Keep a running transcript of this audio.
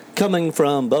Coming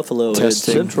from Buffalo Head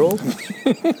Testing. Central.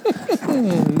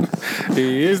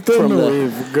 He is the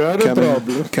we've got a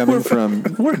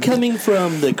problem. We're coming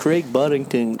from the Craig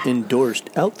Boddington endorsed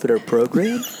outfitter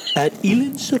program at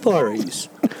Elin Safaris.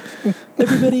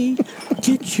 Everybody,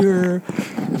 get your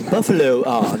buffalo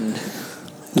on.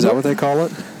 Is that what they call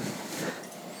it?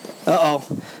 Uh-oh.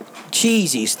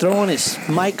 Jeez, he's throwing his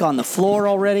mic on the floor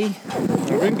already.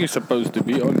 I think you're supposed to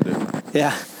be on there.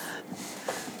 Yeah.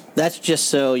 That's just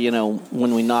so,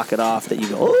 when we knock it off that you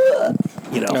go, oh,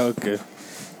 Okay.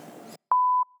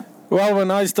 Well, when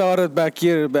I started back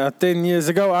here about 10 years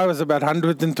ago, I was about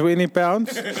 120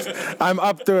 pounds. I'm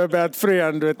up to about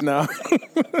 300 now.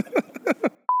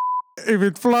 If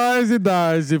it flies, it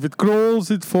dies. If it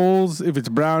crawls, it falls. If it's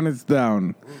brown, it's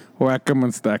down. Whack 'em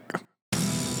and stack.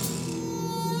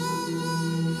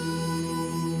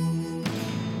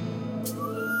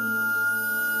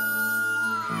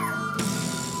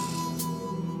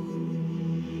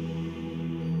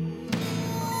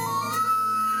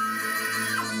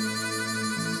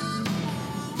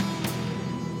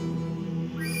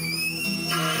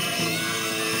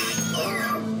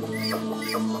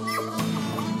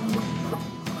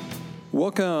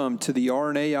 Welcome to the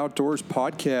RNA Outdoors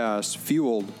podcast,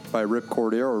 fueled by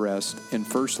Ripcord Arrow Rest and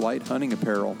First Light Hunting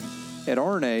Apparel. At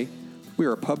RNA, we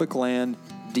are public land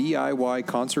DIY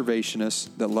conservationists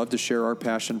that love to share our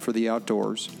passion for the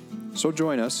outdoors. So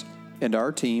join us and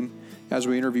our team as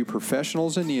we interview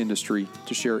professionals in the industry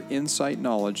to share insight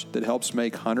knowledge that helps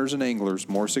make hunters and anglers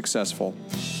more successful.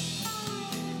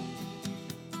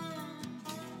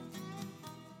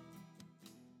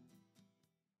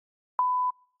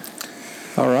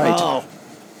 All right. Oh,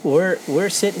 we're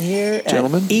sitting here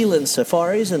Gentlemen. at Elin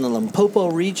Safaris in the Limpopo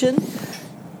region,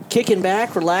 kicking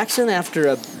back, relaxing after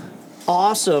a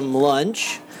awesome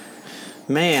lunch.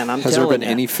 Man, Has there been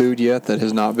any food yet that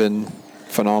has not been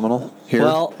phenomenal here?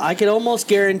 Well, I can almost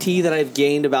guarantee that I've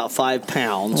gained about 5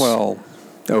 pounds. Well,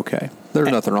 okay. There's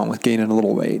nothing wrong with gaining a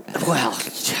little weight. Well,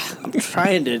 I'm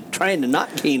trying to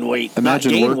not gain weight.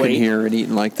 Imagine not gain working weight. here and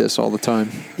eating like this all the time.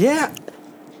 Yeah.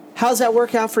 How's that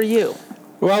work out for you?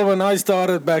 Well, when I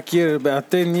started back here about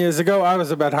 10 years ago, I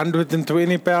was about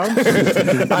 120 pounds.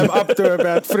 I'm up to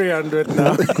about 300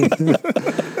 now.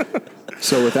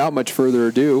 So without much further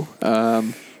ado,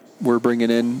 we're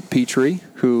bringing in Petrie,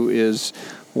 who is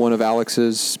one of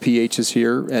Alex's PHs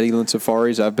here at Elin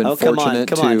Safaris. I've been fortunate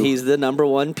to... Come on. He's the number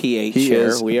one PH He here.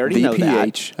 is We already the know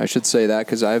PH. that. I should say that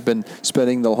because I've been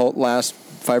spending the whole last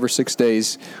 5 or 6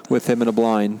 days with him in a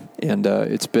blind, and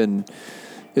it's been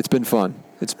fun.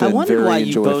 It's been I wondered very why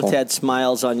enjoyable. you both had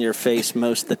smiles on your face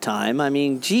most of the time. I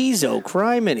mean, geez, oh,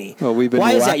 criminy. Well, we've been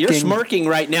why is that? You're whacking- smirking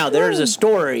right now. There's a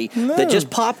story that just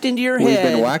popped into your We've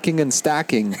head. been whacking and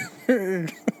stacking,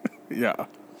 Yeah.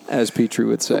 as Petrie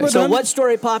would say. So what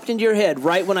story popped into your head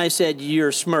right when I said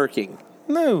you're smirking?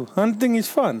 No, hunting is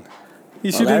fun.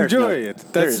 You should there's enjoy no- it.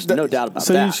 there's no doubt about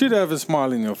so that. you should have a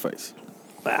smile in your face.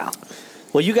 Wow.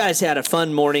 Well, you guys had a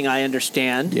fun morning, I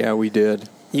understand. Yeah, we did.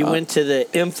 You went to the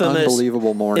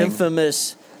Unbelievable morning.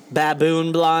 infamous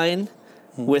baboon blind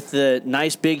with the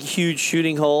nice, big, huge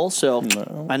shooting hole. So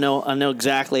I know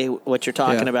exactly what you're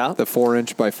talking about. The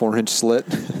 4-inch by 4-inch slit.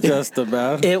 Just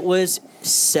about. It was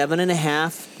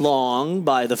 7.5 long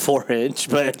by the 4-inch,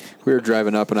 but We were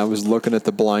driving up, and I was looking at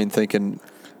the blind thinking,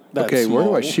 That's okay, where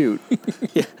do I small. shoot?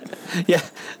 yeah.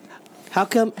 How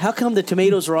come the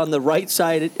tomatoes are on the right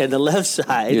side and the left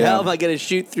side? Yeah. How am I going to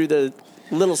shoot through the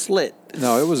little slit?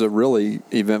 No, it was a really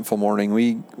eventful morning.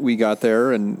 We got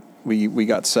there, and we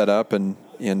got set up and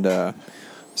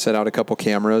set out a couple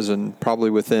cameras, and probably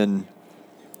within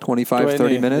 25,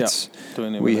 30 minutes, yeah,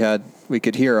 20 we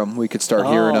could hear them. We could start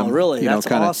hearing them. really? That's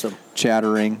kind awesome. of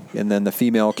chattering. And then the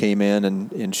female came in,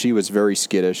 and she was very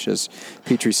skittish. As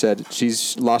Petrie said,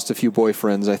 she's lost a few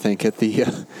boyfriends, I think, at the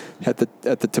at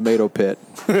the tomato pit.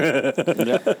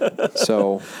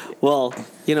 So, Well,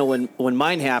 when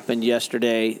mine happened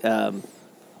yesterday,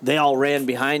 they all ran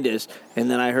behind us, and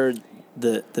then I heard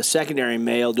the secondary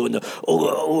male doing the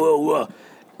oh,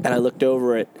 and I looked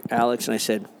over at Alex and I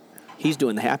said, he's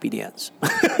doing the happy dance.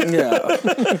 Yeah.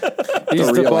 He's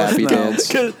the real boss happy now. dance.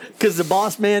 Because the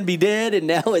boss man be dead, and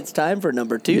now it's time for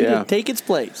number 2 Yeah. to take its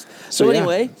place. So yeah.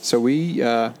 anyway, So we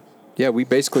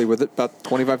basically, with about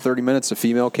 25, 30 minutes, the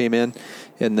female came in,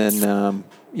 and then,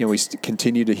 we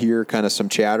continued to hear kind of some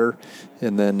chatter.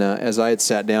 And then as I had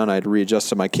sat down, I had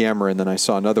readjusted my camera, and then I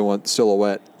saw another one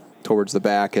silhouette towards the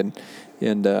back. And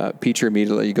Petrie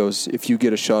immediately goes, if you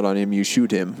get a shot on him, you shoot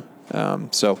him.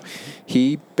 So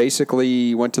he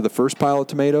basically went to the first pile of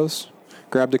tomatoes,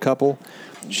 grabbed a couple.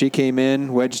 She came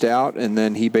in, wedged out, and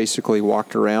then he basically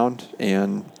walked around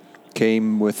and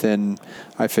came within,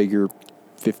 I figure,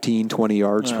 15, 20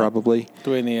 yards probably.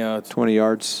 20 yards. 20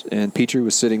 yards. And Petrie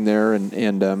was sitting there,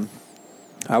 and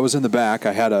I was in the back.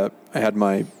 I had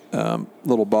my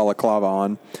little balaclava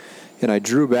on, and I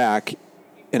drew back,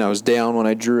 and I was down when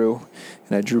I drew,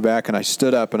 and I drew back, and I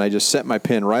stood up, and I just set my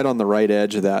pin right on the right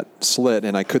edge of that slit,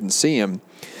 and I couldn't see him.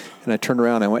 And I turned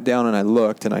around, I went down, and I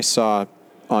looked, and I saw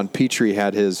on Petrie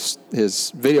had his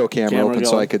video camera open,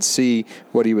 so I could see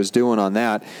what he was doing on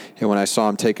that. And when I saw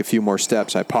him take a few more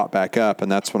steps, I popped back up, and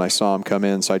that's when I saw him come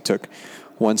in. So I took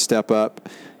one step up,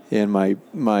 and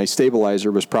my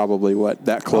stabilizer was probably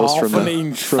that close from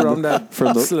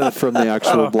the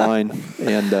actual blind,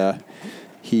 and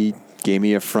he gave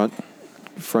me a front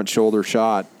shoulder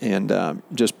shot and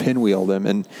just pinwheeled him.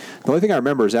 And the only thing I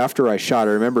remember is after I shot,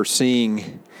 I remember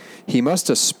seeing he must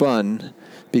have spun,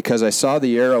 because I saw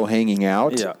the arrow hanging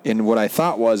out, and what I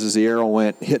thought was the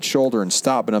arrow hit shoulder and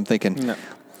stopped. But I'm thinking,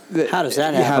 how does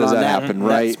that happen? How does that happen?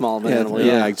 Right? That small of an animal.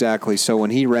 Yeah, exactly. So when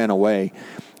he ran away,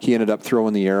 he ended up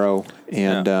throwing the arrow,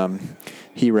 and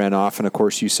he ran off. And of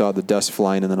course, you saw the dust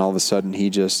flying, and then all of a sudden, he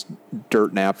just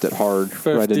dirt napped it hard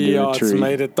 50 right into yards, the tree.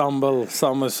 Made a tumble,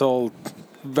 somersault,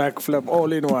 backflip,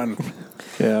 all in one.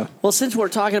 Yeah. Well, since we're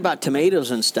talking about tomatoes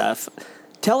and stuff,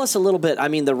 tell us a little bit. I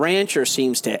mean, the rancher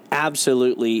seems to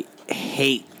absolutely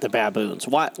hate the baboons.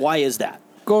 Why is that?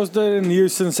 Because they're a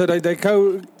nuisance. So they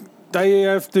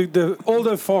have to, all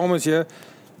the farmers here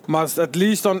must, at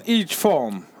least on each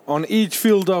farm, on each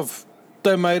field of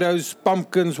tomatoes,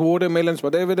 pumpkins, watermelons,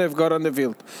 whatever they've got on the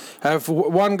field, have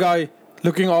one guy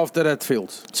looking after that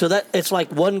field. So that it's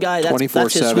like one guy, that's his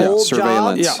 24/7 whole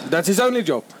surveillance. job? Yeah, that's his only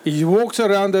job. He walks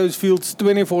around those fields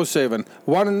 24/7.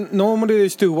 Normally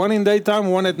there's two, one in daytime,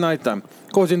 one at nighttime.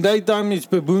 Because in daytime it's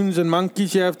baboons and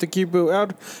monkeys you have to keep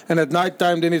out, and at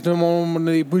nighttime then it's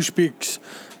normally bush pigs,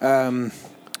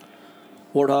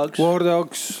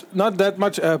 warthogs, not that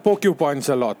much, porcupines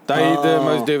a lot. They're the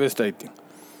most devastating.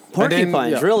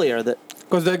 Porcupines, really, are the...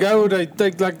 Because they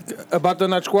take like a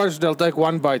butternut squash, they'll take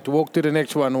one bite, walk to the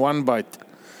next one bite.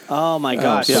 Oh, my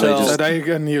gosh. So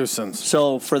they're a nuisance.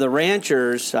 So for the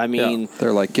ranchers, I mean...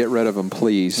 They're like, get rid of them,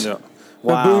 please. Yeah.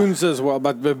 Wow. Baboons as well,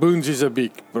 but baboons is a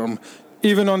big problem.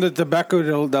 Even on the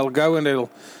tobacco, they'll go and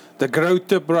the grow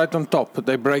tip right on top,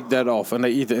 they break that off and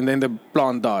they eat it, and then the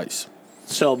plant dies.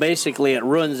 So basically it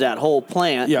ruins that whole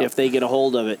plant if they get a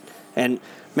hold of it. And...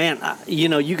 man,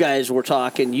 you guys were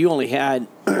talking, you only had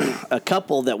a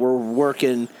couple that were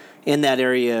working in that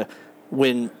area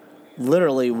when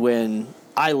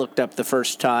I looked up the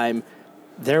first time,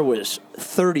 there was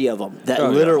 30 of them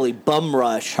that literally bum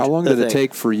rushed. How long did it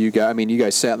take for you guys? I mean, you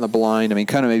guys sat in the blind. I mean,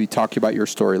 kind of maybe talk about your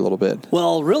story a little bit.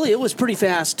 Well, really, it was pretty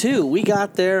fast, too. We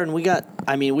got there and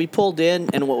we pulled in,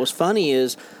 and what was funny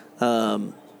is...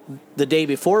 the day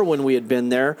before when we had been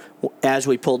there, as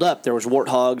we pulled up, there was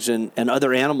warthogs and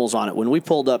other animals on it. When we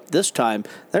pulled up this time,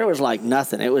 there was like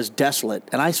nothing. It was desolate.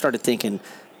 And I started thinking,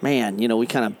 man, we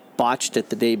kind of botched it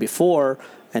the day before,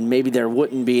 and maybe there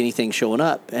wouldn't be anything showing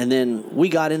up. And then we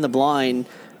got in the blind,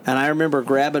 and I remember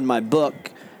grabbing my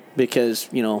book because,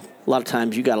 a lot of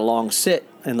times you got a long sit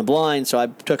in the blind, so I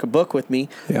took a book with me.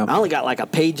 Yeah. I only got like a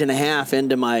page and a half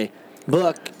into my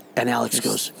book, and Alex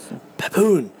goes,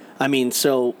 baboon. I mean,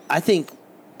 so I think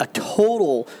a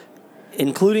total,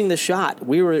 including the shot,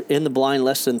 we were in the blind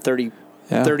less than 35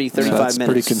 minutes. That's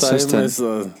pretty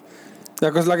consistent.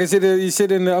 Because like I said, you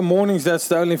said in the mornings, that's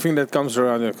the only thing that comes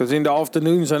around here. Because in the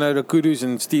afternoons, I know the kudus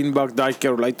and steenbok,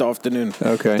 duiker, late afternoon,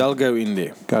 they'll go in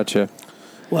there. Gotcha.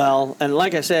 Well, and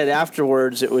like I said,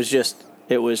 afterwards, it was just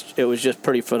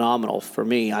pretty phenomenal for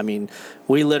me. I mean,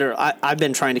 I've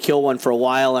been trying to kill one for a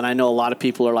while, and I know a lot of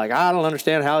people are like, I don't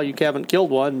understand how you haven't killed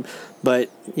one.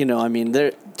 But, I mean,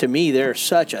 to me, they're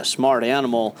such a smart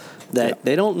animal that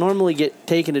they don't normally get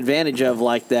taken advantage of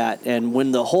like that. And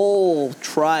when the whole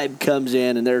tribe comes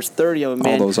in and there's 30 of them,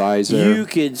 all those eyes there, you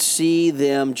could see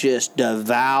them just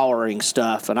devouring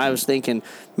stuff. And I was thinking,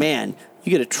 man, you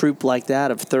get a troop like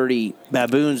that of 30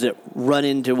 baboons that run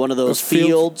into one of those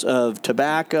fields of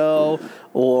tobacco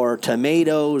or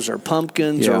tomatoes or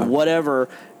pumpkins or whatever.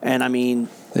 And, I mean,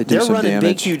 they're running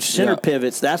big, huge center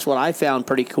pivots. That's what I found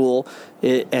pretty cool.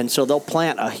 And so they'll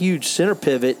plant a huge center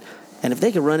pivot. And if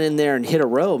they could run in there and hit a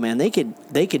row, man, they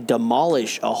could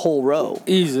demolish a whole row.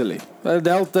 Easily.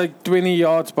 They'll take 20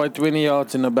 yards by 20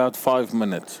 yards in about 5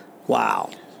 minutes. Wow.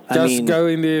 Just go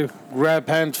in there, grab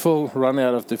handful, run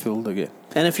out of the field again.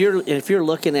 And if you're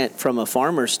looking at from a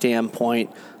farmer's standpoint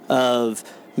of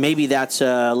maybe that's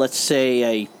let's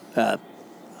say a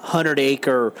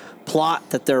 100-acre plot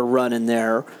that they're running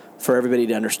there for everybody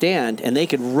to understand, and they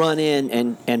could run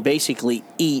in and basically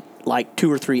eat like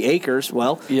 2 or 3 acres,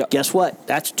 well, Yeah. guess what?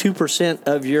 That's 2%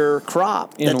 of your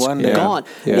crop In that's one day. gone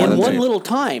Yeah, in that's one a- little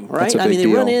time, right? a I mean, big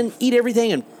they run deal. in, eat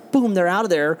everything, and boom, they're out of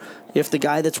there. If the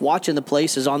guy that's watching the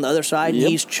place is on the other side, Yep.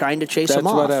 he's trying to chase That's them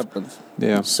off. what happens.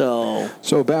 Yeah. So,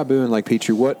 baboon, like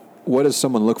Petrie, what does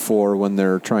someone look for when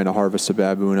they're trying to harvest a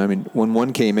baboon? I mean, when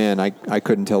one came in, I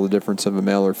couldn't tell the difference of a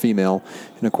male or female,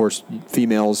 and of course,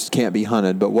 females can't be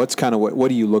hunted. But what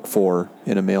do you look for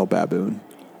in a male baboon?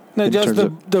 No, In just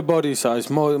terms the body size,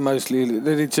 mostly.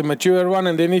 That it's a mature one,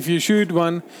 and then if you shoot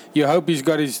one, you hope he's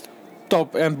got his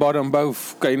top and bottom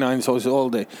both canines all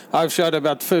day. I've shot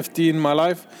about 50 in my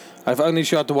life. I've only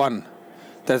shot one.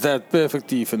 That's that perfect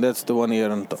teeth, and that's the one here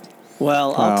on top.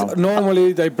 well, Wow.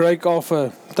 Normally, they break off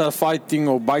the fighting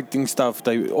or biting stuff.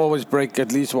 They always break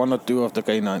at least 1 or 2 of the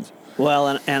canines. well,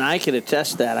 and I can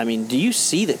attest that. I mean, do you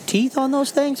see the teeth on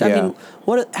those things? I Yeah.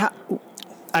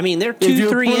 mean, they're If you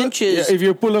 2-3 pull- inches. yeah, if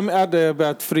you pull them out, they're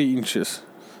about 3 inches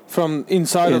from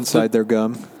inside Inside their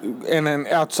gum. and then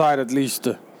outside at least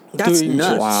 2 That's inches.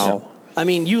 nuts. Wow. I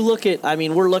mean,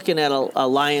 we're looking at a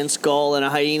lion skull and a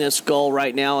hyena skull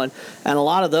right now, and a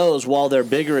lot of those, while they're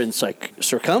bigger in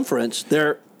circumference,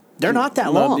 they're not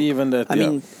that Not long. even that, I yeah.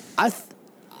 mean,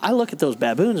 I look at those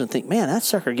baboons and think, man, that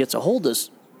sucker gets a hold of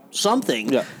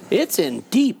something. Yeah. It's in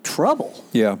deep trouble.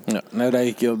 Yeah. No,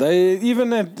 they kill. They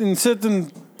even in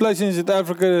certain places in South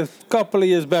Africa, a couple of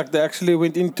years back, they actually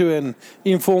went into an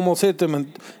informal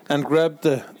settlement and grabbed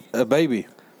a baby.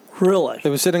 Really? They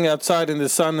were sitting outside in the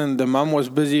sun, and the mom was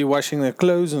busy washing their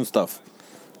clothes and stuff.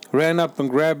 Ran up and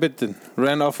grabbed it and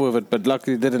ran off with it, but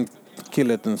luckily didn't kill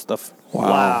it and stuff.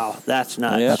 Wow, that's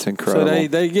nuts. That's incredible. So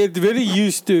they get very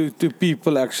used to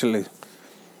people actually.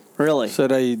 Really? So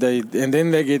they and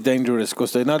then they get dangerous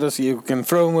because they're not as you can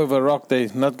throw them with a rock, they're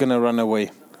not gonna run away.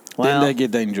 Wow. Then they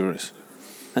get dangerous.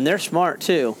 And they're smart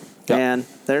too. Yeah. Man,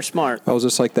 they're smart. I was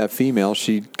just like that female.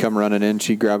 She'd come running in,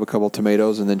 she'd grab a couple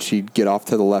tomatoes, and then she'd get off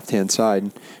to the left-hand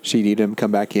side. She'd eat them,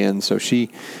 come back in. So she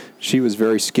was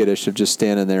very skittish of just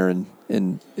standing there and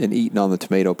eating on the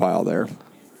tomato pile there.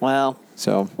 Well,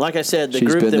 So like I said, the she's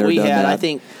group been that there, we done had,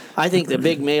 that. I think the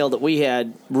big male that we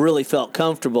had really felt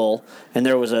comfortable, and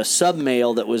there was a sub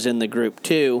male that was in the group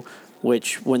too.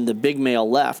 Which, when the big male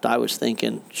left, I was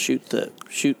thinking shoot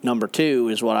number 2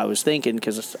 is what I was thinking,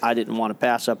 because I didn't want to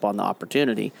pass up on the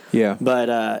opportunity. Yeah. But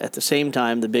at the same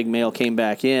time, the big male came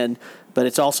back in. But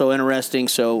it's also interesting.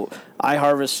 So I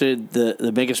harvested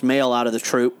the biggest male out of the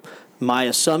troop. My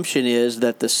assumption is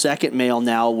that the second male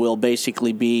now will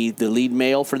basically be the lead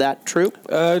male for that troop.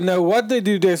 No, what they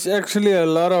do, there's actually a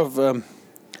lot of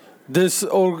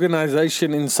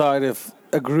disorganization inside of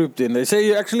a group. Then they say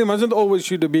you actually mustn't always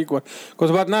shoot a big one,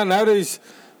 because now there's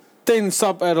 10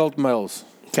 sub-adult males.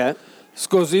 Okay.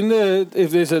 Because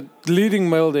if there's a leading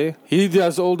male there, he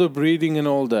does all the breeding and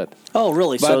all that. Oh,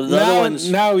 really? But So the other now, ones.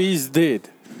 now he's dead.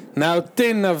 Now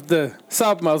 10 of the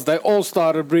sub-males, they all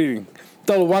started breeding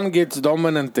till one gets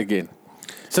dominant again.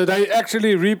 So they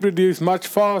actually reproduce much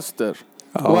faster.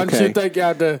 Oh, Once okay. you take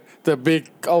out the big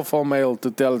alpha male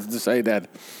to say that.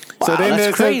 So Wow, then that's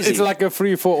there's crazy. it's like a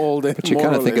free-for-all. Then, But you more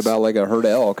kind or of think less. about like a herd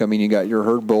of elk. I mean, you got your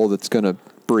herd bull that's going to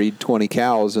breed 20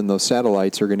 cows, and those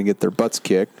satellites are going to get their butts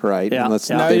kicked, right? Yeah, Unless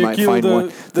yeah. Now they you might kill find the,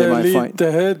 one. They the, might lead, find.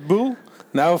 the herd bull.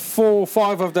 Now 4 or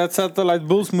 5 of that satellite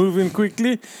bulls moving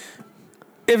quickly.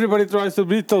 Everybody tries to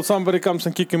breed till somebody comes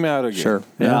and kick him out again. Sure.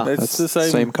 Yeah. It's the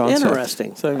same concept.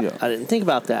 Interesting. Same, yeah. I didn't think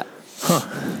about that.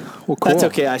 Well, cool. That's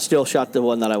okay. I still shot the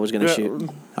one that I was going to shoot.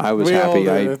 I was We all happy.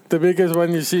 do it. The biggest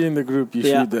one you see in the group, you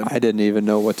Yeah. shoot them. I didn't even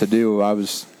know what to do.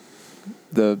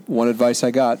 The one advice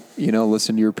I got,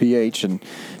 listen to your pH, and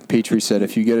Petrie said,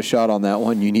 if you get a shot on that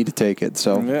one, you need to take it.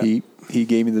 So Yeah. he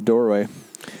gave me the doorway.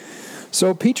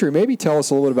 So Petrie, maybe tell us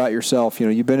a little bit about yourself.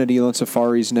 You've been at Eland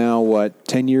Safaris now,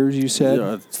 10 years, you said?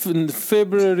 Yeah, in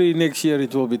February next year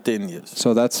it will be 10 years.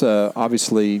 So that's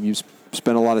obviously you've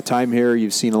spent a lot of time here.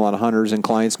 You've seen a lot of hunters and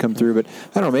clients come through. But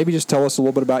I don't know, maybe just tell us a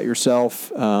little bit about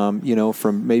yourself,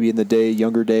 from maybe in the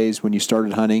younger days when you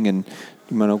started hunting, and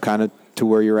kind of to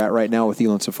where you're at right now with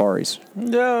Eland Safaris.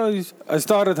 Yeah, I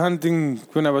started hunting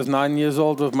when I was 9 years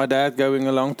old with my dad, going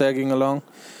along, tagging along.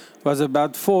 Was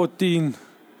about 14.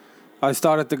 I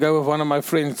started to go with one of my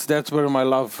friends. That's where my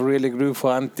love really grew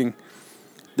for hunting.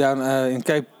 Down in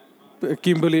Cape,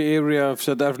 Kimberley area of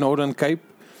South Africa, Northern Cape.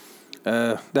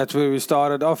 That's where we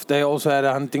started off. They also had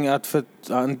a hunting outfit,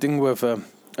 hunting with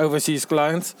overseas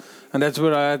clients. And that's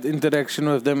where I had interaction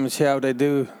with them and see how they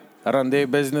do run their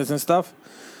business and stuff.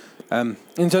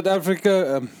 In South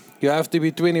Africa, you have to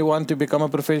be 21 to become a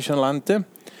professional hunter.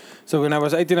 So when I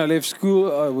was 18, I left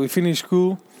school. We finished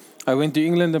school. I went to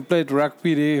England and played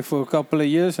rugby there for a couple of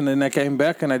years, and then I came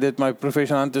back and I did my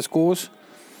professional hunters course,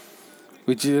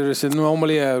 which is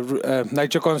normally a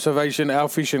nature conservation, our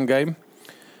fishing game.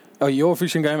 Your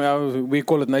fishing game, we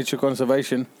call it nature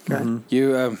conservation. Okay.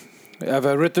 You have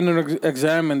a written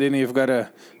exam, and then you've got a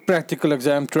practical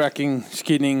exam, tracking,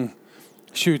 skinning,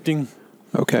 shooting,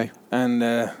 Okay. and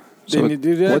So then you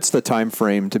do that. what's the time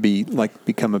frame to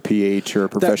become a PH or a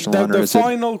professional hunter? The Is it-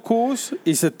 final course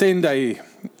is a 10-day.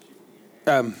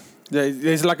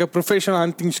 There's like a professional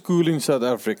hunting school in South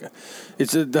Africa.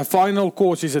 The final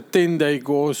course is a 10-day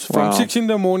course from Wow. 6 in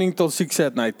the morning till 6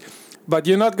 at night. But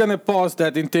you're not going to pass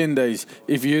that in 10 days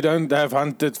if you don't have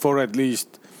hunted for at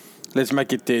least, let's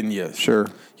make it 10 years. Sure.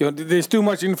 There's too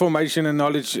much information and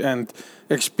knowledge and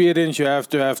experience you have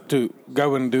to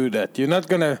go and do that. You're not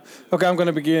going to, okay, I'm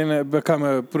going to become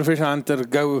a professional hunter,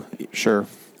 go. Sure.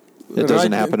 It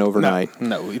doesn't happen overnight.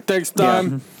 No, it takes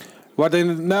time. What they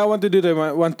now want to do, they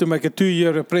want to make a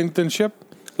 2-year apprenticeship.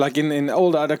 Like in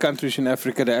all the other countries in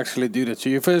Africa, they actually do that. So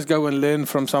you first go and learn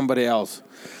from somebody else.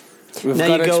 We've Now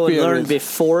got you go and learn experience.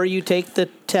 before you take the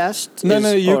test? No,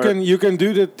 Or- you can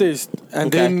do the test and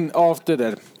Okay. then after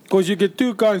that, because you get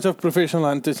two kinds of professional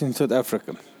hunters in South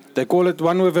Africa. They call it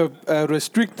one with a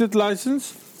restricted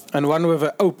license and one with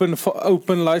an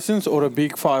open license or a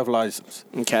Big 5 license.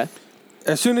 Okay.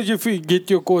 As soon as you get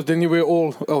your course, then you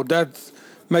will that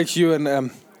makes you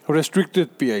an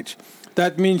restricted PH.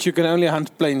 That means you can only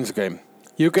hunt plains game.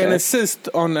 You can Okay. assist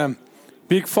on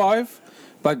Big 5,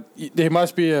 but there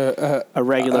must be a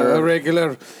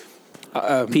regular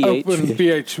PH. open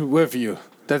PH with you.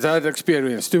 That's that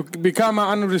experience. To become an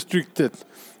unrestricted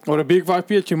or a Big 5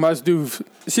 PH, you must do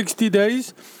 60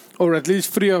 days or at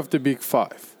least 3 of the Big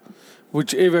 5,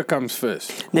 whichever comes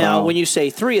first. Now, Wow. when you say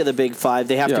 3 of the big 5,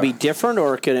 they have to Yeah. be different,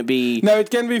 or can it be No, it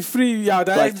can be 3. Yeah,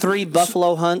 like 3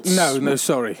 buffalo hunts? No,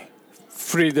 sorry.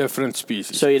 3 different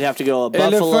species. So you'd have to go a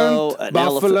buffalo, Elephant, an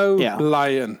buffalo, elephant. Yeah.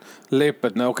 lion,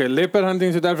 leopard. Now, okay, leopard hunting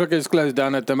in South Africa is closed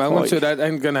down at the moment, Oh, so yeah. that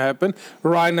ain't going to happen.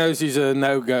 Rhinos is a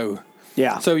no-go.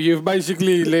 Yeah. So you've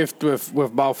basically left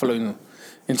with buffalo.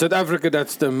 In South Africa,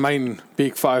 that's the main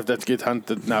Big 5 that get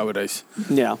hunted nowadays.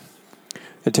 yeah.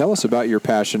 And tell us about your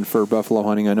passion for buffalo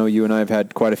hunting. I know you and I have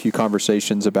had quite a few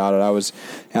conversations about it. I was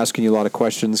asking you a lot of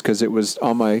questions because it was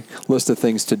on my list of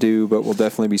things to do, but will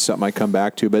definitely be something I come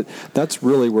back to. But that's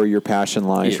really where your passion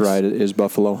lies, Yes. right, is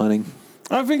buffalo hunting.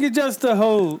 I think it's just the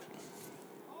whole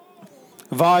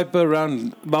vibe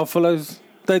around buffaloes.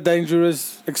 They're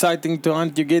dangerous, exciting to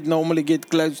hunt. You normally get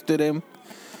close to them.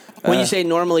 When you say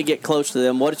normally get close to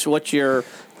them, what's your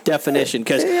definition?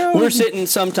 Because we're sitting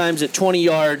sometimes at 20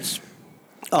 yards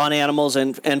on animals,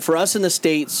 and for us in the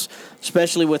States,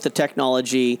 especially with the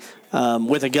technology,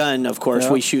 with a gun, of course,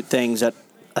 Yeah. we shoot things at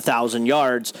 1,000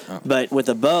 yards, but with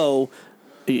a bow,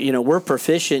 we're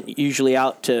proficient usually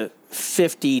out to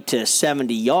 50 to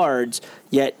 70 yards,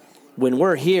 yet when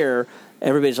we're here,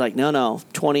 everybody's like, no,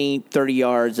 20, 30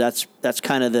 yards, that's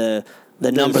kind of the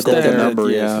number that standard, they're number,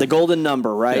 yes. yeah. the golden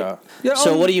number, right? Yeah. Yeah,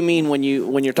 So what do you mean when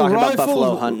you're talking about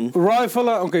buffalo hunting? Rifle,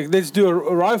 okay, let's do a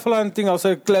rifle hunting. I'll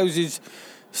say close is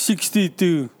 60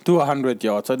 to 100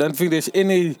 yards. I don't think there's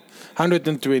any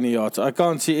 120 yards. I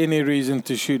can't see any reason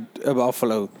to shoot a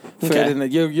buffalo. Okay.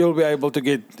 You'll be able to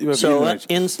get So range.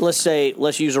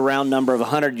 let's use a round number of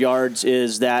 100 yards.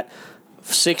 Is that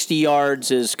 60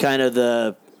 yards is kind of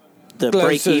the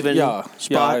break even spot?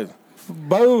 Yeah.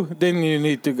 Bow, then you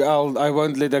need to go. I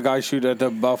won't let a guy shoot at a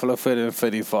buffalo further than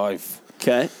 35.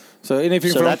 Okay. So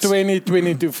anything So from that's-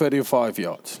 20 to 35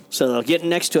 yards. So getting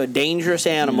next to a dangerous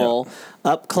animal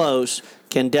up close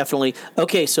can definitely.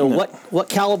 Okay, so what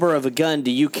caliber of a gun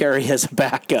do you carry as a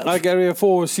backup? I carry a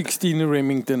 416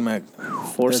 Remington mag.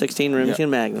 416 Remington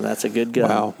Magnum. That's a good gun.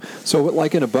 Wow. So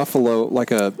like in a buffalo,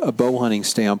 like a bow hunting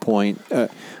standpoint,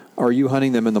 are you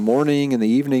hunting them in the morning, in the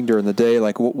evening, during the day?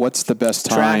 Like what's the best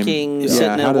time? Tracking,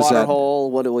 sitting in how a does water that?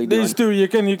 hole. What are we doing? These two, you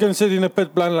can sit in a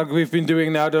pit blind like we've been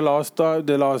doing now the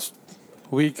last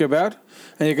week about,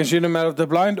 and you can shoot them out of the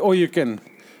blind, or you can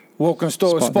walk and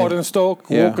stalk, Spot spot them. and stalk,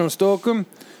 Yeah. walk and stalk them.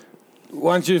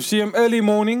 Once you see them early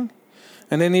morning,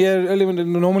 and then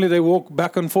normally they walk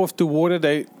back and forth to water.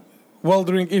 They will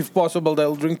drink, if possible,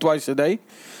 they'll drink twice a day,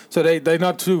 so they're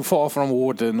not too far from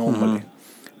water normally.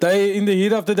 They in the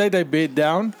heat of the day they bed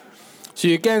down, so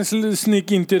you can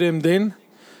sneak into them then,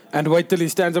 and wait till he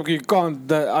stands up. You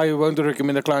can't. I won't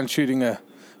recommend a client shooting a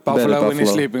buffalo when he's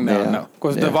buffalo. sleeping down. Yeah. No,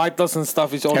 because the Yeah. vitals and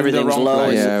stuff is all in the Everything's wrong low.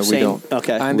 place. Is Yeah, it we same? don't.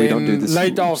 Okay. And We then don't do the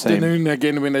late same. afternoon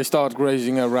again when they start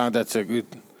grazing around. That's a good.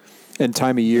 And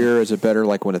time of year, is it better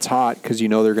like when it's hot because you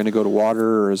know they're going to go to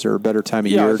water, or is there a better time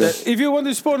of year? If you want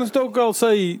to spawn and stock, I'll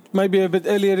say maybe a bit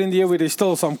earlier in the year where there's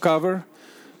still some cover.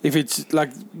 If it's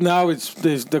like now,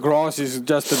 the grass is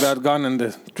just about gone and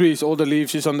the trees, all the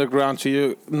leaves is on the ground, so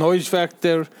your noise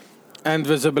factor and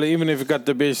visibility, even if you got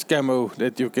the best camo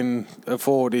that you can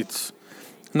afford, it's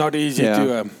not easy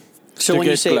to. So when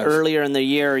you say close. earlier in the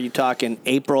year, are you talking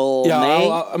April,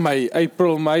 May? May,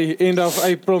 end of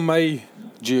April, May,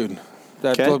 June.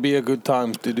 That will be a good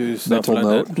time to do stuff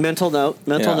that. Mental note.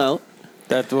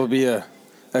 That will be a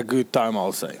good time,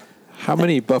 I'll say. How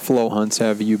many buffalo hunts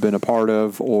have you been a part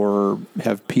of, or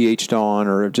have PH'd on,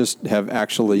 or just have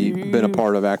actually been a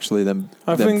part of them?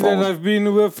 I think that I've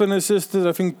been with and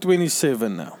assisted,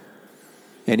 27 now.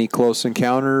 Any close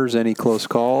encounters? Any close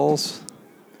calls?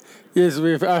 Yes,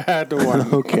 I had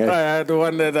one. Okay. I had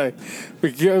one that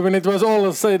when it was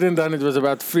all said and done, it was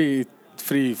about 3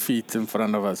 feet in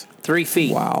front of us. 3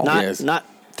 feet. Wow. Not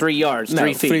 3 yards,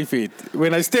 3 feet. 3 feet.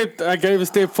 When I stepped, I gave a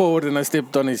step forward and I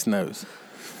stepped on his nose.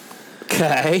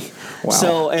 Okay. Wow.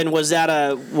 So, and was that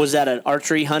an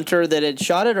archery hunter that had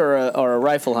shot it, or a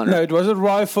rifle hunter? No, it was a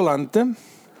rifle hunter.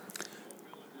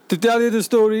 To tell you the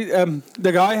story,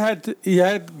 the guy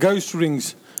had ghost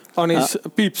rings on his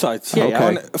peep sights,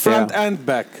 on front and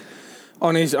back,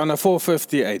 on a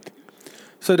 458.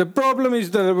 So the problem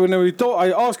is that when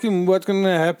I asked him what's going to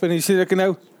happen, he said, "Okay,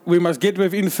 now we must get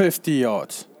within 50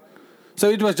 yards." So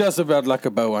it was just about like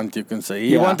a bow hunt, you can say.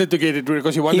 He wanted to get it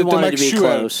because he wanted to make be sure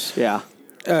close. Yeah.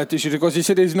 To shoot, because he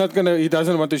said he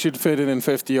doesn't want to shoot further than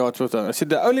 50 yards with them. I said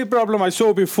the only problem I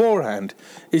saw beforehand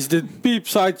is the peep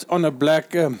sights on a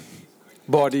black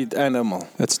bodied animal.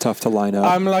 That's tough to line up.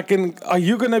 I'm like, are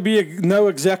you going to know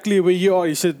exactly where you are?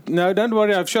 He said, no, don't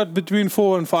worry. I've shot between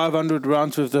 400 and 500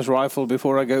 rounds with this rifle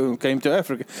before I came to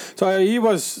Africa. So he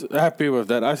was happy with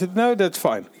that. I said, no, that's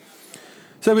fine.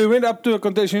 So we went up to a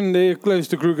condition there close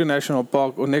to Kruger National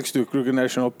Park, or next to Kruger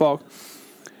National Park.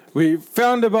 We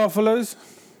found the buffaloes,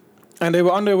 and they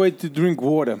were on their way to drink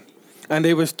water. And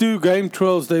there was 2 game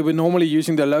trails they were normally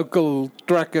using. The local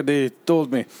tracker, they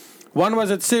told me. One was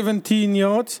at 17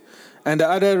 yards, and the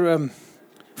other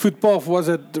footpath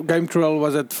game trail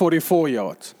was at 44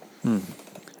 yards.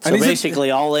 So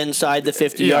basically all inside the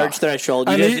 50 yards threshold.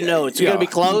 You didn't know it's going to be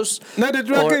close? No,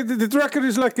 the tracker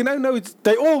is like,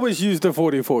 they always use the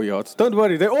 44 yards. Don't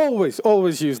worry, they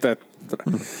always use that.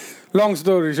 Long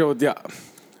story short,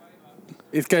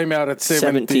 it came out at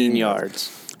 17 yards.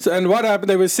 So, and what happened,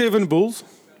 there were 7 bulls.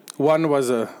 One was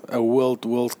a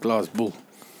world-class bull.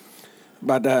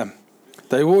 But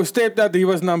they all stepped out. He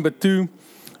was number 2.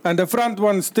 And the front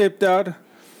one stepped out.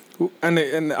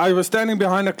 And I was standing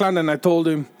behind a client, and I told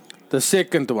him the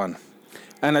second one.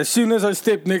 And as soon as I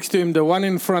stepped next to him, the one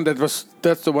in front,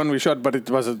 that's the one we shot, but it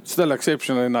was still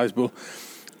exceptionally nice bull.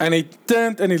 And he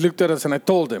turned and he looked at us, and I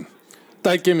told him,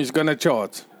 take him, he's going to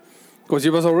charge. Because he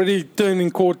was already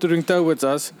quartering towards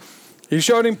us. He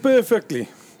shot him perfectly.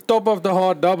 Top of the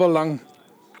heart, double lung.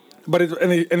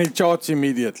 And he charged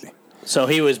immediately. So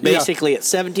he was basically at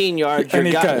 17 yards.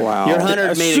 Your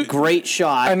hunter made a great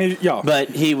shot, but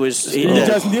he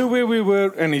just knew where we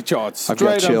were, and he charged. I've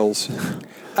got chills.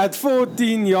 At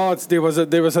 14 yards, there was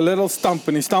a little stump,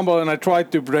 and he stumbled, and I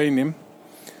tried to brain him.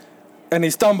 And he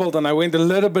stumbled, and I went a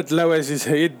little bit low as his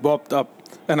head bobbed up,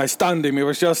 and I stunned him. He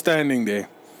was just standing there.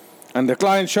 And the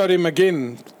client shot him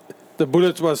again. The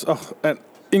bullets was an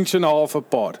inch and a half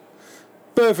apart.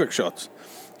 Perfect shots.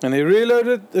 And he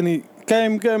reloaded, and he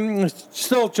came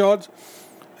still charged,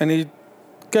 and he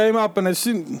came up, and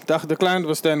the client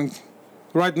was standing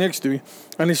right next to me,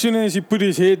 and as soon as he put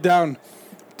his head down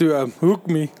to hook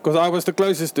me, because I was the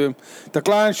closest to him, the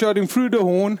client shot him through the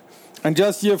horn, and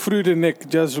just here through the neck,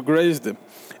 just grazed him.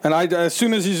 And as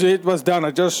soon as his head was down,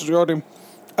 I just shot him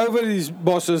over his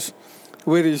bosses,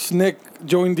 where his neck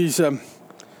joined his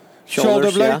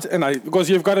shoulder blades, because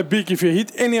you've got a beak, if you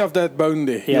hit any of that bone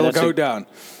there, you'll go down.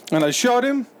 And I shot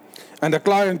him, and the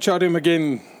client shot him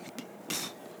again,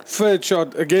 third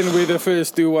shot, again where the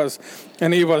first 2 was,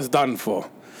 and he was done for.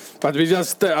 But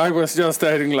I was just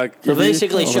staring like... So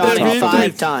basically shot him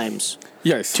 5 times.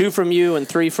 Yes. 2 from you and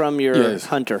 3 from your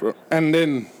hunter. And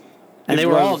then... And they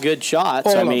were all good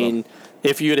shots. I mean,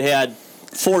 if you'd had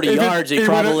 40 yards,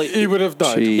 he would have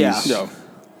died. Jeez. Yeah.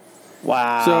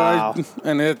 Wow. So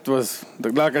it was,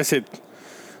 like I said...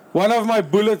 One of my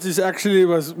bullets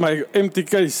was my empty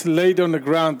case laid on the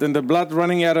ground, and the blood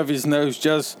running out of his nose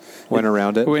just went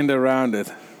around it. And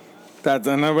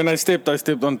when I stepped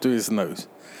onto his nose.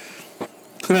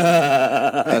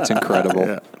 That's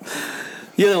incredible.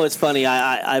 You know, it's funny.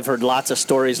 I've heard lots of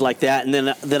stories like that, and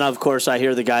then of course I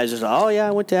hear the guys just, oh yeah,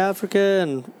 I went to Africa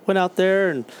and went out there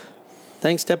and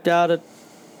thing stepped out at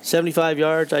 75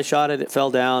 yards. I shot it. It fell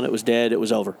down. It was dead. It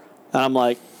was over. And I'm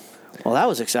like, well, that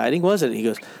was exciting, wasn't it? He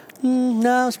goes,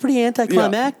 no, it's pretty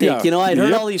anticlimactic. Yeah. You know, I'd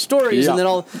heard all these stories, and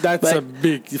then That's a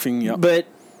big thing, yeah. But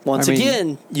once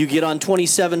again, you get on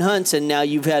 27 hunts, and now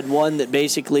you've had one that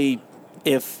basically,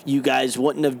 if you guys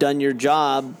wouldn't have done your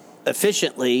job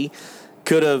efficiently,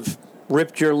 could have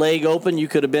ripped your leg open. You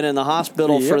could have been in the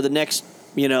hospital for the next,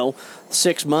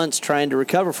 6 months trying to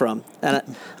recover from. And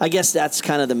I guess that's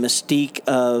kind of the mystique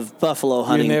of buffalo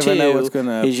hunting, you never know what's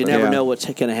gonna happen. is you never know what's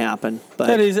going to happen. But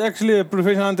There is actually a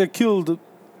professional hunter killed a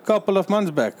couple of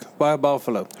months back by a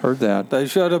buffalo. Heard that. They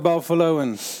shot a buffalo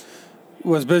and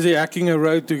was busy hacking a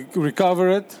road to recover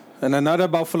it. And another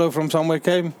buffalo from somewhere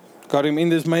came, got him in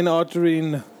this main artery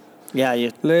in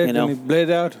the leg, and he bled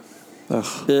out.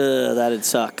 that'd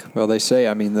suck. Well, they say,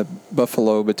 the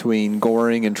buffalo between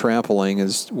goring and trampling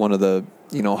is one of the,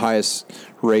 highest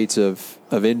rates of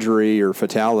injury or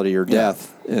fatality or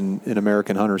death in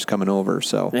American hunters coming over.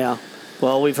 So Yeah.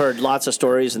 Well, we've heard lots of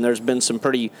stories, and there's been some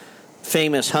pretty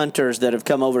famous hunters that have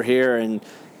come over here,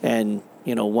 and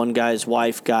one guy's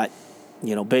wife got,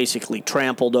 basically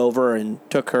trampled over and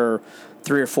took her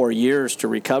 3 or 4 years to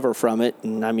recover from it.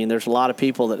 And there's a lot of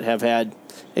people that have had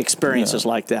experiences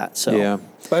like that. So yeah.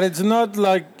 But it's not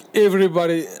like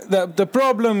everybody. The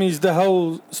problem is the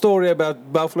whole story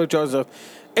about buffalo charge.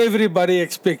 Everybody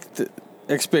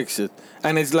expects it,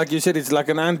 and it's like you said, it's like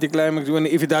an anticlimax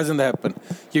if it doesn't happen.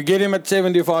 You get him at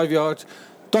 75 yards,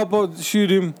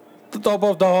 shoot him, top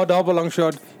of the hard double long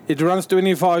shot. It runs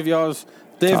 25 yards,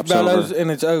 death bellows, and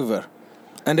it's over.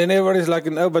 And then everybody's like,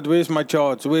 no, but where's my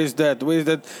charge? Where's that? Where's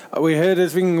that? We heard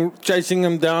this thing chasing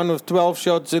him down with 12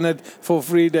 shots in it for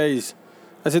 3 days.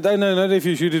 I said, oh, no, not if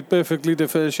you shoot it perfectly the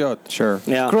first shot. Sure.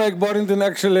 Yeah. Craig Boddington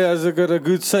actually has got a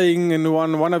good saying in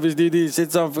one of his DDs. He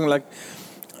said something like,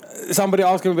 somebody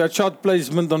asked him about shot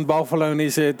placement on buffalo, and he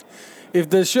said, if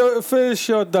the first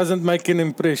shot doesn't make an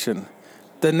impression,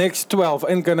 the next 12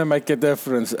 ain't going to make a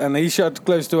difference. And he shot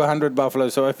close to 100 buffalo,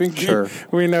 so I think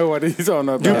we know what he's on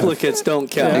about. Duplicates don't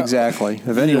count. Exactly.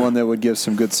 If anyone that would give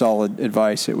some good, solid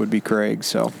advice, it would be Craig.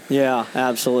 So Yeah,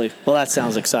 absolutely. Well, that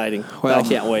sounds exciting. Well, I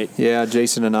can't wait. Yeah,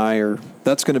 Jason and I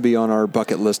that's going to be on our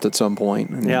bucket list at some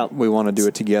point. Yeah. We want to do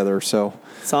it together, so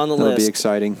it's on the it'll list. be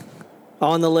exciting.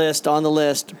 On the list.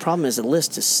 The problem is the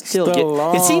list is still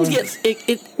long. It seems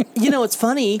it's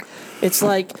funny. It's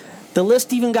like the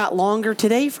list even got longer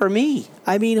today for me.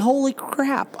 Holy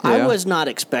crap. Yeah. I was not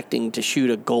expecting to shoot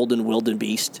a golden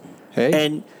wildebeest. Hey,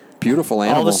 And beautiful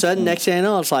animal. all of a sudden, next thing I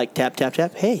know, it's like, tap, tap,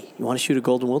 tap. Hey, you want to shoot a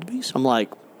golden wildebeest? I'm like,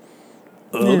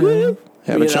 okay.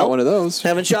 Haven't shot one of those.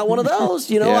 Haven't shot one of those,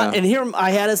 Yeah. And here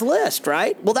I had his list,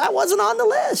 right? Well, that wasn't on the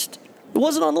list. It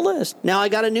wasn't on the list. Now I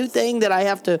got a new thing that I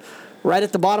have to write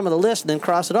at the bottom of the list and then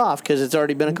cross it off because it's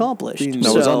already been accomplished.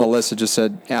 No, it was on the list. It just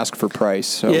said ask for price,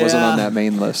 so it wasn't on that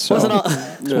main list. So Wasn't on-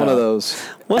 it's one of those.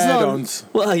 Add-ons.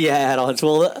 Add-ons.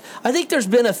 Well, I think there's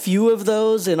been a few of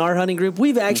those in our hunting group.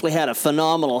 We've actually had a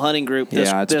phenomenal hunting group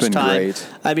this It's been time.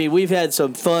 great. We've had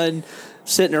some fun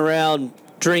sitting around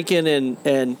drinking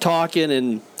and talking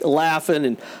and laughing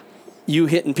and you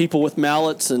hitting people with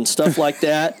mallets and stuff like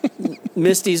that.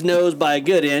 Misty's nose by a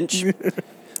good inch.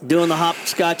 Doing the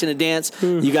hopscotch and a dance.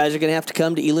 You guys are going to have to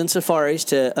come to Eland Safaris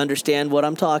to understand what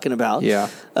I'm talking about. Yeah,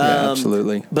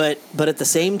 absolutely. But at the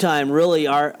same time, really,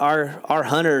 our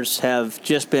hunters have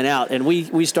just been out, and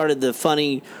we started the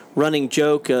funny running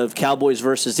joke of Cowboys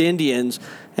versus Indians,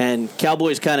 and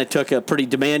Cowboys kind of took a pretty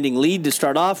demanding lead to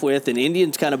start off with, and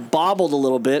Indians kind of bobbled a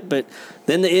little bit, but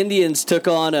then the Indians took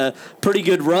on a pretty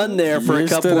good run there for a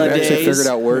couple of We days. actually figured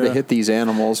out where to hit these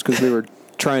animals because we were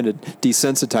trying to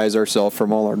desensitize ourselves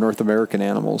from all our North American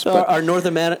animals. But Our North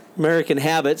American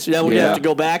habits. Now we're going to have to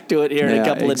go back to it here in a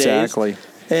couple of days. Exactly.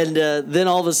 And then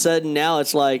all of a sudden now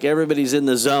it's like everybody's in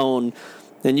the zone,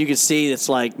 and you can see it's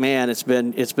like, man, it's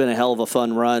been a hell of a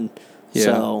fun run. Yeah,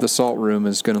 So, the salt room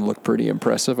is going to look pretty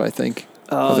impressive, I think,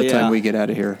 Oh, by the yeah. time we get out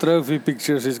of here. Trophy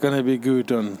pictures is going to be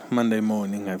good on Monday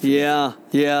morning, I think.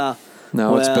 yeah.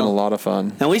 No, it's been a Well, lot of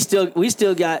fun. And we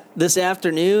still got this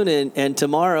afternoon and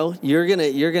tomorrow. You're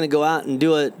gonna go out and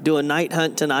do a night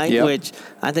hunt tonight, Yep. which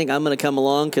I think I'm gonna come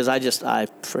along because I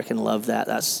freaking love that.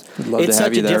 Love It's to have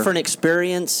such you a there. different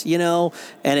experience, and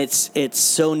it's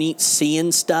so neat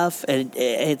seeing stuff, and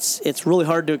it's really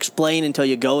hard to explain until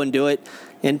you go and do it.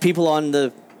 And people on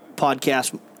the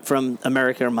podcast from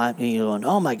America or going,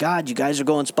 oh my God, you guys are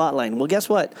going spotlighting. Well, guess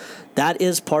what? That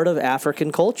is part of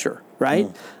African culture, right?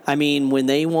 I mean, when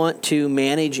they want to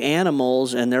manage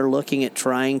animals and they're looking at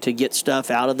trying to get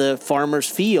stuff out of the farmers'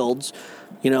 fields,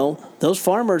 those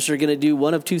farmers are going to do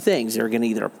one of two things. They're going to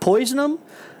either poison them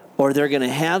or they're going to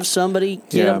have somebody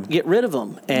get rid of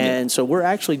them. And so we're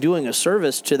actually doing a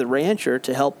service to the rancher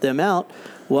to help them out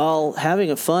while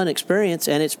having a fun experience,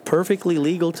 and it's perfectly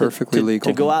legal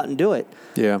to go out and do it.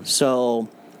 Yeah. So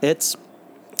it's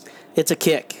a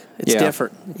kick. It's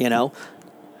different,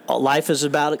 Life is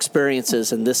about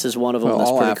experiences, and this is one of them. That's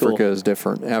all pretty Africa cool. is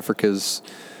different. Africa's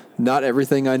not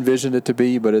everything I envisioned it to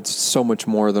be, but it's so much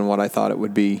more than what I thought it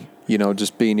would be.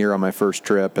 Just being here on my first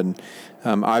trip, and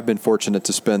I've been fortunate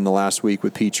to spend the last week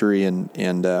with Petrie, and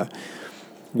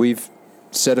we've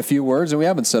said a few words, and we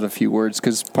haven't said a few words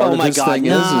because part of this thing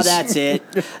is that's it.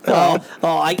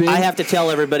 I have to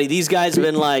tell everybody, these guys have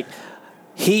been like,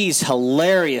 he's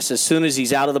hilarious as soon as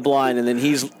he's out of the blind, and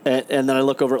then I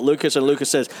look over at Lucas, and Lucas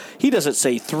says he doesn't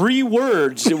say 3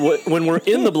 words when we're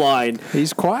in the blind.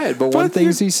 He's quiet, but one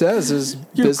thing he says is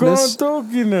business. You can't talk,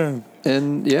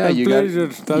 And you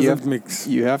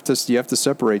have to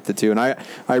separate the two, and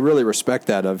I really respect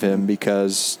that of him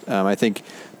because I think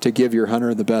to give your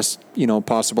hunter the best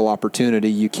possible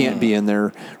opportunity, you can't be in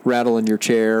there rattling your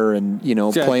chair and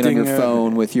playing on your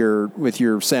phone with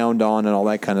your sound on and all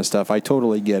that kind of stuff. I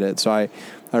totally get it, so I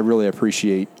really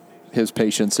appreciate his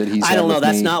patience that he's. I don't know.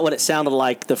 That's me. Not what it sounded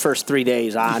like the first 3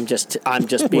 days. I'm just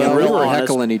being real real we were honest.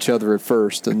 heckling each other at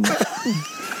first, and.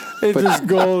 It is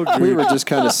gold. We were just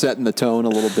kind of setting the tone a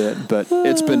little bit, but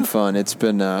it's been fun. It's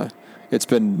been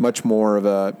much more of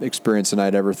a experience than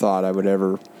I'd ever thought I would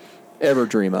ever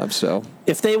dream of. So,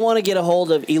 if they want to get a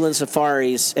hold of Eland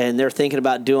Safaris and they're thinking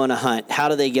about doing a hunt, how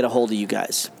do they get a hold of you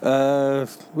guys?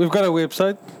 We've got a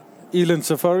website, Eland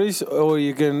Safaris, or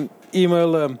you can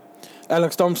email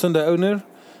Alex Thompson, the owner,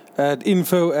 at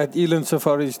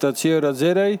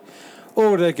info@elandsafaris.co.za.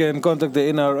 Or they can contact the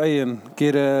NRA and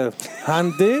get a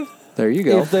hunt there. There you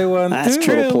go. If they want That's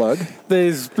to. Little plug.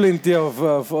 There's plenty of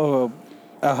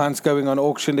hunts going on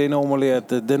auction there normally at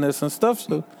the dinners and stuff.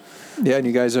 So. Yeah, and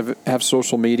you guys have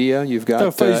social media. You've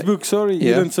got Facebook,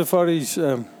 Eland Safaris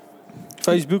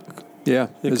Facebook. Yeah,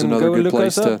 you is can another go and good look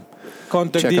place us to up.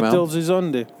 Contact check 'em out. details is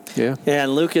on there. Yeah.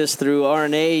 And Lucas, through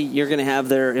RNA, you're going to have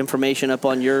their information up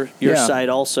on your site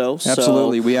also.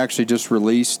 Absolutely. So. We actually just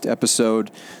released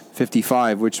episode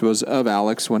 55, which was of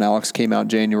Alex. When Alex came out in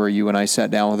January, you and I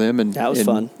sat down with him and that was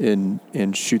fun. And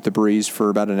shoot the breeze for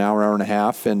about an hour and a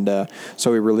half. And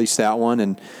so we released that one.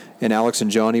 And Alex and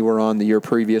Johnny were on the year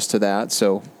previous to that.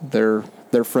 So they're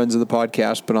friends of the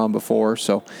podcast, been on before.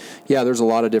 So, yeah, there's a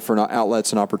lot of different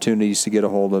outlets and opportunities to get a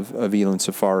hold of Eland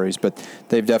Safaris. But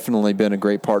they've definitely been a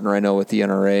great partner, I know, with the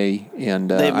NRA.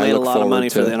 And they've made a lot of money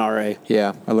for the NRA.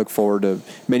 Yeah, I look forward to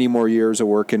many more years of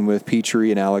working with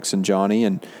Petrie and Alex and Johnny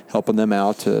and helping them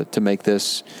out to make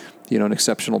this, an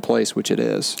exceptional place, which it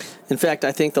is. In fact,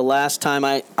 I think the last time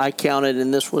I counted,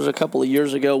 and this was a couple of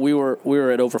years ago, we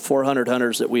were at over 400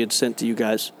 hunters that we had sent to you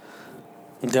guys.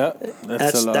 Yeah,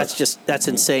 that's a lot. That's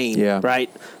insane, Yeah. right?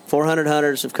 400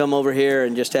 hunters have come over here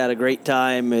and just had a great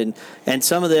time, and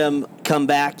some of them come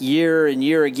back year and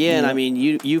year again. I mean,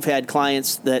 you've had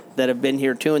clients that have been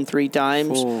here 2 and 3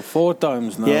 times, 4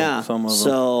 times now. yeah. Some of them.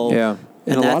 So Yeah.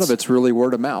 And a lot of it's really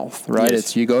word of mouth, right? Yes.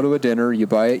 It's you go to a dinner, you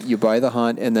buy the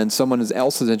hunt, and then someone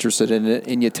else is interested in it,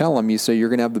 and you tell them, you say you're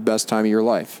going to have the best time of your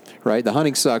life, right? The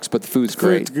hunting sucks, but the food's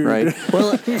great, good. right?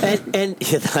 Well, and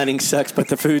yeah, the hunting sucks, but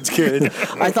the food's good.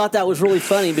 I thought that was really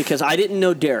funny because I didn't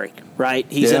know Derek, right?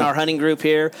 He's in Yeah. our hunting group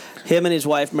here. Him and his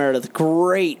wife, Meredith,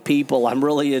 great people. I'm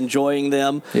really enjoying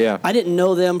them. Yeah. I didn't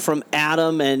know them from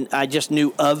Adam, and I just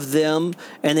knew of them.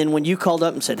 And then when you called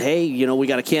up and said, hey, we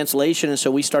got a cancellation, and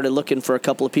so we started looking for a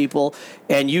couple of people,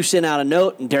 and you sent out a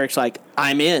note, and Derek's like,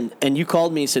 I'm in. And you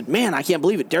called me and said, man, I can't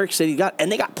believe it. Derek said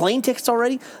they got plane tickets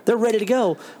already? They're ready to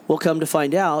go. Well, come to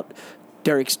find out,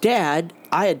 Derek's dad,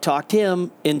 I had talked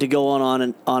him into going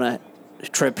on a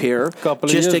trip here a couple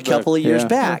of years Yeah.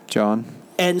 back. John.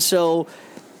 And so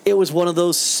it was one of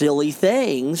those silly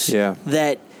things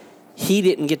that he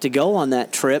didn't get to go on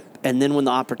that trip. And then when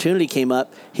the opportunity came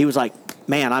up, he was like,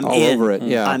 man, I'm All in. over it,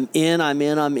 yeah. I'm in.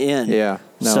 Yeah.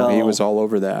 No, So- he was all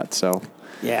over that, so.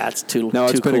 Yeah, it's too No,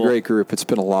 it's too been cool. a great group. It's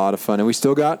been a lot of fun, and we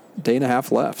still got a day and a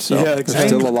half left, so Yeah, it's exactly.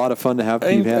 still a lot of fun to have you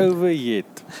Ain't had. over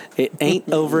yet. It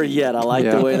ain't over yet. I like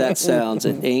Yeah. the way that sounds.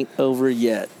 It ain't over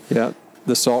yet. Yeah,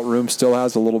 the salt room still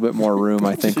has a little bit more room,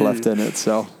 I think, left in it.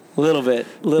 So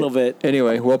Little bit.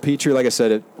 Anyway, well, Petrie, like I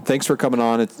said, thanks for coming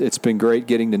on. It's been great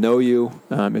getting to know you.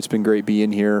 It's been great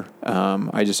being here.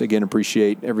 I just, again,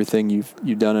 appreciate everything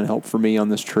you've done and helped for me on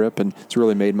this trip, and it's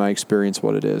really made my experience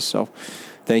what it is. So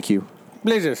thank you.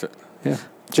 Pleasure, sir. Yeah.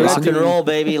 Rock and roll,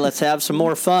 baby. Let's have some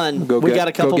more fun. We got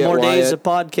a couple more days of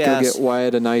podcast. Go get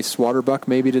Wyatt a nice water buck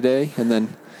maybe today, and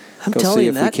then I'm go telling see you,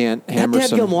 if that, we can't that hammer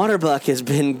some. dadgum water buck has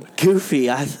been goofy.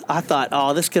 I thought,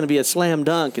 oh, this is going to be a slam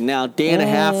dunk, and now day and a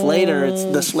half later, it's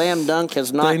the slam dunk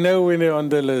has not. They know when they're on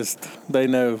the list. They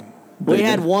know. We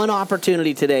had one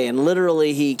opportunity today, and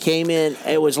literally he came in.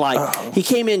 It was like he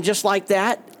came in just like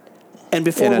that, and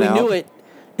before we knew it,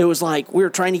 it was like we were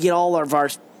trying to get all of our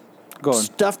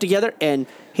stuff together, and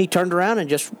he turned around and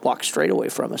just walked straight away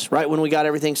from us right when we got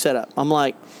everything set up. I'm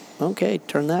like, okay,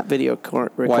 turn that video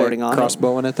recording on.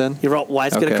 Crossbowing it then? You're right.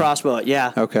 Wyatt's going to crossbow it,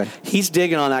 yeah. Okay. He's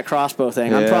digging on that crossbow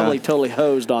thing. I'm probably totally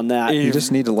hosed on that. You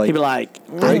just need to he'd be like,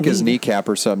 break his kneecap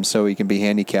or something so he can be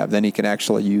handicapped. Then he can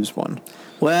actually use one.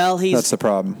 Well, that's the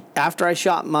problem. After I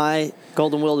shot my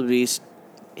golden wildebeest,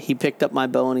 he picked up my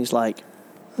bow and he's like,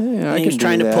 yeah, he was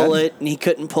trying to pull it and he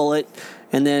couldn't pull it.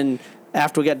 And then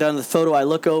after we got done with the photo, I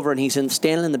look over and he's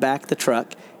standing in the back of the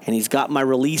truck. And he's got my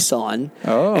release on,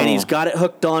 and he's got it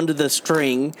hooked onto the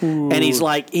string, and he's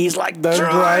like trying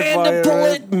to pull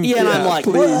it. Yeah, and I'm like,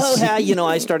 whoa,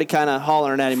 I started kind of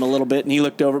hollering at him a little bit, and he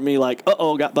looked over at me like,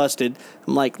 got busted.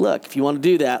 I'm like, look, if you want to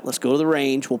do that, let's go to the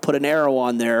range. We'll put an arrow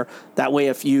on there. That way,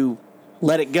 if you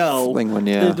let it go,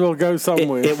 it will go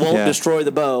somewhere. It won't destroy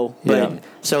the bow. But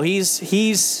so he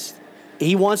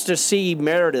wants to see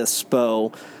Meredith's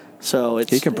bow. So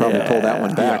he can probably pull that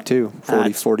one back too.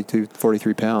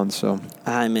 43 pounds. So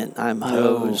I'm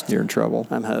hosed. You're in trouble.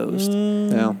 I'm hosed.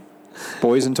 Yeah.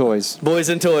 Boys and toys. Boys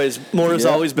and toys. More is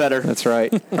always better. That's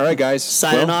right. All right, guys.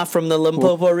 Signing off from the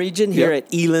Limpopo region here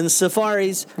at Eland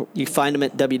Safaris. You find them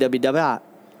at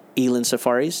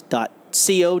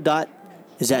www.elandsafaris.co.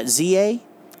 Is that ZA?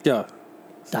 Yeah.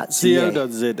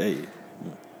 .co.za.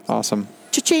 Awesome.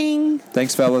 Cha-ching.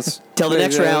 Thanks, fellas. Till the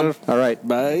next round. All right.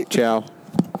 Bye. Ciao.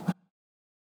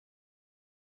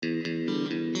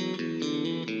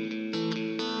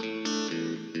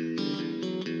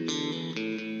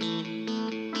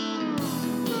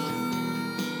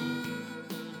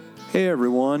 Hey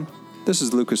everyone, this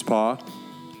is Lucas Paw,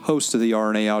 host of the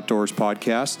RNA Outdoors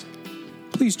podcast.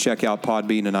 Please check out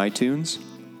Podbean and iTunes.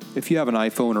 If you have an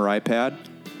iPhone or iPad,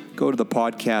 go to the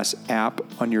podcast app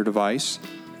on your device,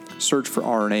 search for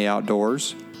RNA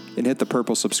Outdoors, and hit the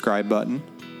purple subscribe button.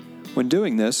 When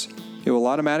doing this, it will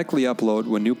automatically upload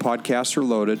when new podcasts are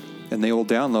loaded, and they will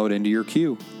download into your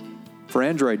queue. For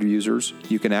Android users,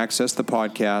 you can access the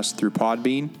podcast through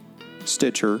Podbean,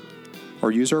 Stitcher,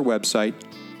 or use our website,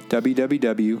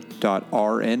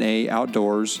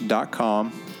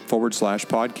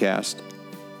 www.rnaoutdoors.com/podcast.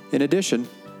 In addition,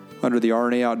 under the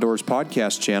RNA Outdoors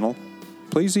podcast channel,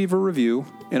 please leave a review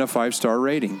and a 5-star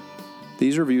rating.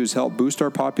 These reviews help boost our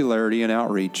popularity and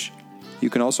outreach. You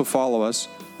can also follow us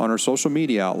on our social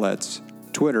media outlets,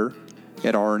 Twitter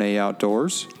at RNA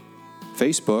Outdoors,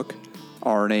 Facebook,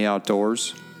 RNA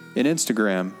Outdoors, and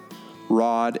Instagram,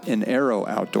 Rod and Arrow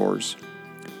Outdoors.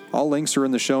 All links are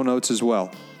in the show notes as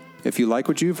well. If you like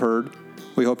what you've heard,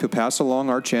 we hope you'll pass along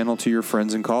our channel to your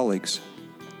friends and colleagues.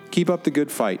 Keep up the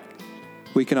good fight.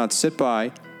 We cannot sit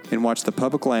by and watch the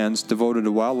public lands devoted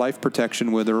to wildlife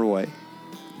protection wither away.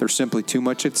 There's simply too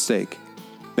much at stake.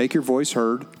 Make your voice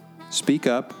heard, speak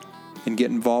up, and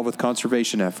get involved with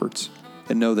conservation efforts,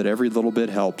 and know that every little bit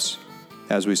helps.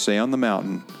 As we say on the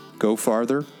mountain, go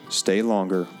farther, stay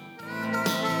longer.